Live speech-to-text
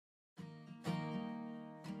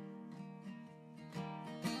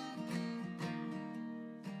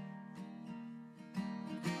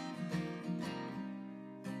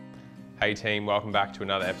Hey team, welcome back to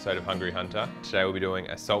another episode of Hungry Hunter. Today we'll be doing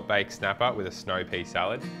a salt baked snapper with a snow pea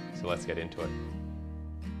salad, so let's get into it.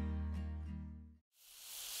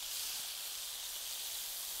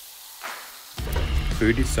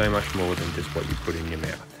 Food is so much more than just what you put in your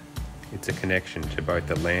mouth. It's a connection to both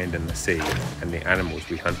the land and the sea and the animals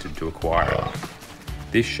we hunted to acquire it.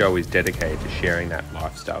 This show is dedicated to sharing that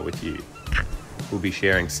lifestyle with you. We'll be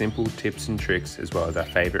sharing simple tips and tricks as well as our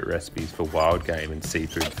favourite recipes for wild game and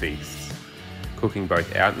seafood feasts. Cooking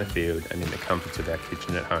both out in the field and in the comforts of our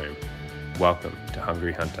kitchen at home. Welcome to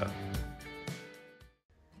Hungry Hunter.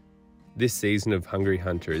 This season of Hungry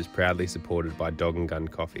Hunter is proudly supported by Dog and Gun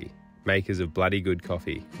Coffee, makers of bloody good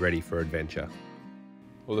coffee, ready for adventure.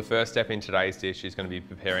 Well, the first step in today's dish is going to be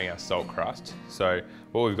preparing our salt crust. So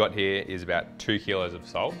what we've got here is about 2 kilos of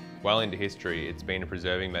salt. Well into history, it's been a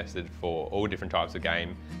preserving method for all different types of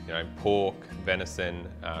game, pork, venison,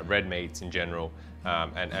 red meats in general,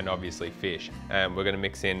 and obviously fish. And we're going to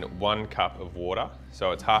mix in 1 cup of water.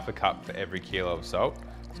 So it's half a cup for every kilo of salt.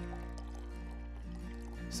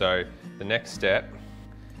 So the next step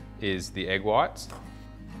is the egg whites.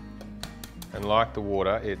 And like the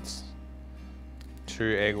water, it's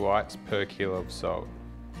 2 egg whites per kilo of salt.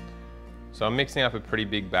 So I'm mixing up a pretty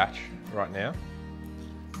big batch right now,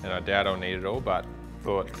 and I doubt I'll need it all, but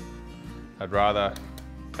thought I'd rather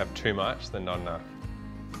have too much than not enough.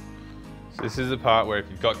 So this is the part where if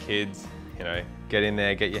you've got kids, get in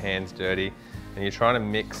there, get your hands dirty, and you're trying to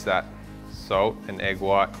mix that salt and egg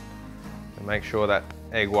white, and make sure that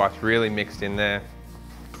egg white's really mixed in there,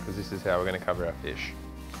 because this is how we're going to cover our fish.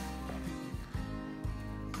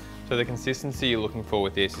 So the consistency you're looking for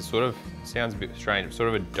with this is sounds a bit strange, but sort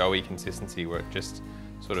of a doughy consistency where it just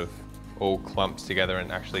sort of all clumps together and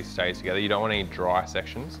actually stays together. You don't want any dry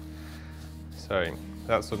sections. So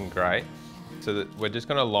that's looking great. So we're just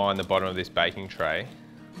going to line the bottom of this baking tray.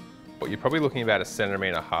 What you're probably looking about 1.5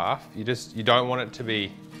 centimeters. You don't want it to be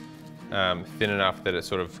thin enough that it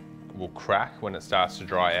sort of will crack when it starts to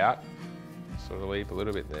dry out. Sort of leave a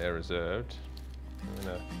little bit there reserved. I'm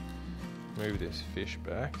going to move this fish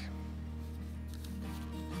back.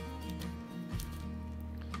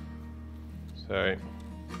 So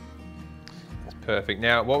that's perfect.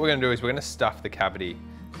 Now what we're going to do is we're going to stuff the cavity.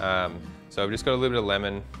 So we've just got a little bit of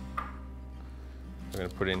lemon. We're going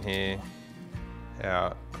to put in here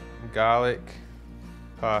our garlic,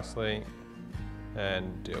 parsley,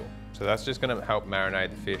 and dill. So that's just going to help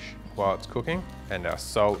marinate the fish while it's cooking, and our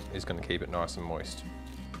salt is going to keep it nice and moist.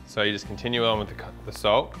 So you just continue on with the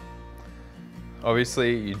salt.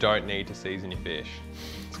 Obviously you don't need to season your fish.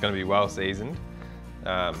 It's going to be well seasoned,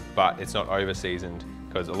 but it's not over seasoned,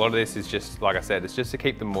 because a lot of this is just, like I said, it's just to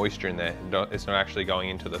keep the moisture in there. It's not actually going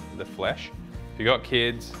into the flesh. If you've got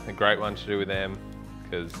kids, a great one to do with them,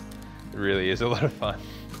 because it really is a lot of fun.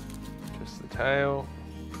 Just the tail.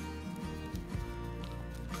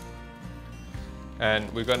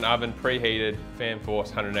 And we've got an oven preheated, fan force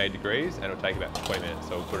 180 degrees, and it'll take about 20 minutes,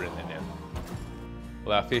 so we'll put it in there now.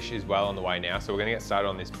 Well, our fish is well on the way now, so we're going to get started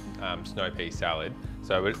on this snow pea salad.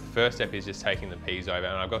 So the first step is just taking the peas over,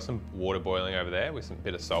 and I've got some water boiling over there with some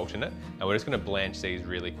bit of salt in it, and we're just going to blanch these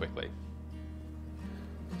really quickly.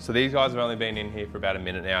 So these guys have only been in here for about 1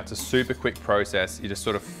 minute now. It's a super quick process. You just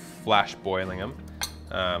sort of flash boiling them.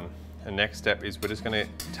 The next step is we're just going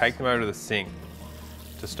to take them over to the sink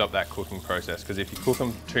to stop that cooking process, because if you cook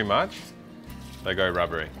them too much, they go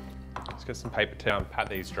rubbery. Let's get some paper towel and pat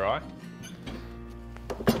these dry.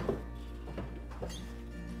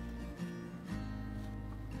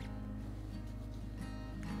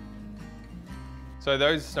 So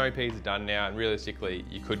those snow peas are done now, and realistically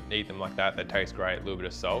you could eat them like that. They taste great, a little bit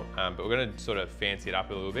of salt, but we're going to sort of fancy it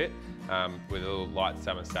up a little bit with a little light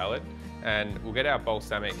summer salad, and we'll get our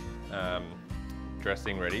balsamic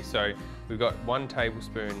dressing ready. So we've got 1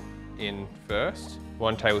 tablespoon in first,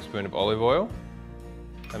 1 tablespoon of olive oil,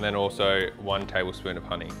 and then also 1 tablespoon of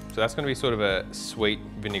honey. So that's going to be sort of a sweet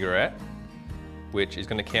vinaigrette, which is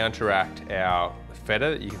going to counteract our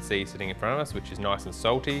feta that you can see sitting in front of us, which is nice and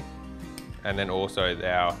salty. And then also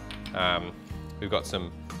we've got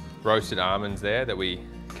some roasted almonds there that we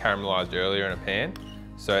caramelized earlier in a pan.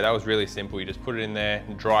 So that was really simple. You just put it in there,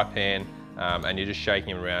 dry pan, and you're just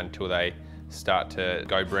shaking them around until they start to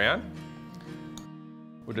go brown.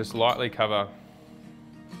 We'll just lightly cover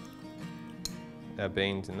our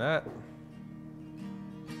beans in that.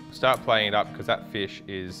 Start playing it up because that fish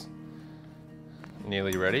is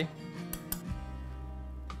nearly ready.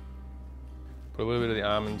 Put a little bit of the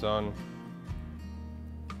almonds on,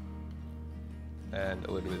 and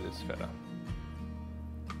a little bit of this feta.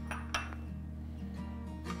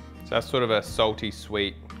 So that's sort of a salty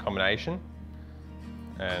sweet combination.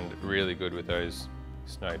 and really good with those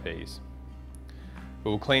snow peas.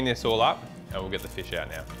 But we'll clean this all up and we'll get the fish out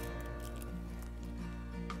now.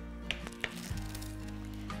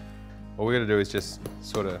 All we got to do is just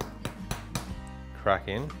sort of crack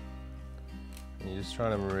in, and you're just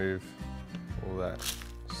trying to remove all that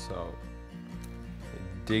salt.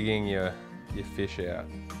 You're digging your fish out.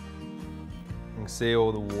 You can see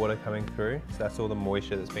all the water coming through, so that's all the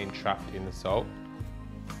moisture that's been trapped in the salt.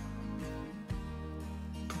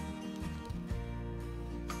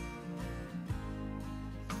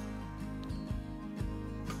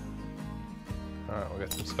 All right, we'll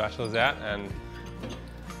get some spatulas out and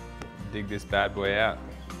dig this bad boy out.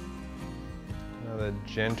 Another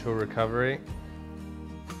gentle recovery.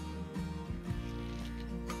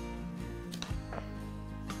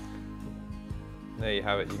 There you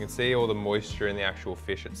have it. You can see all the moisture in the actual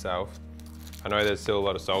fish itself. I know there's still a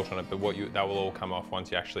lot of salt on it, but that will all come off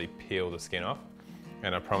once you actually peel the skin off.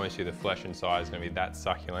 And I promise you the flesh inside is going to be that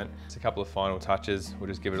succulent. Just a couple of final touches. We'll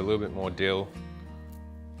just give it a little bit more dill.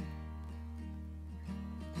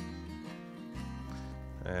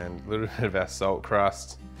 And a little bit of our salt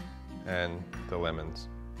crust and the lemons.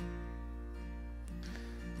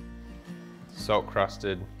 Salt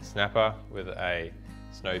crusted snapper with a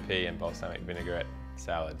snow pea and balsamic vinaigrette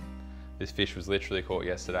salad. This fish was literally caught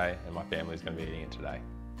yesterday and my family's going to be eating it today.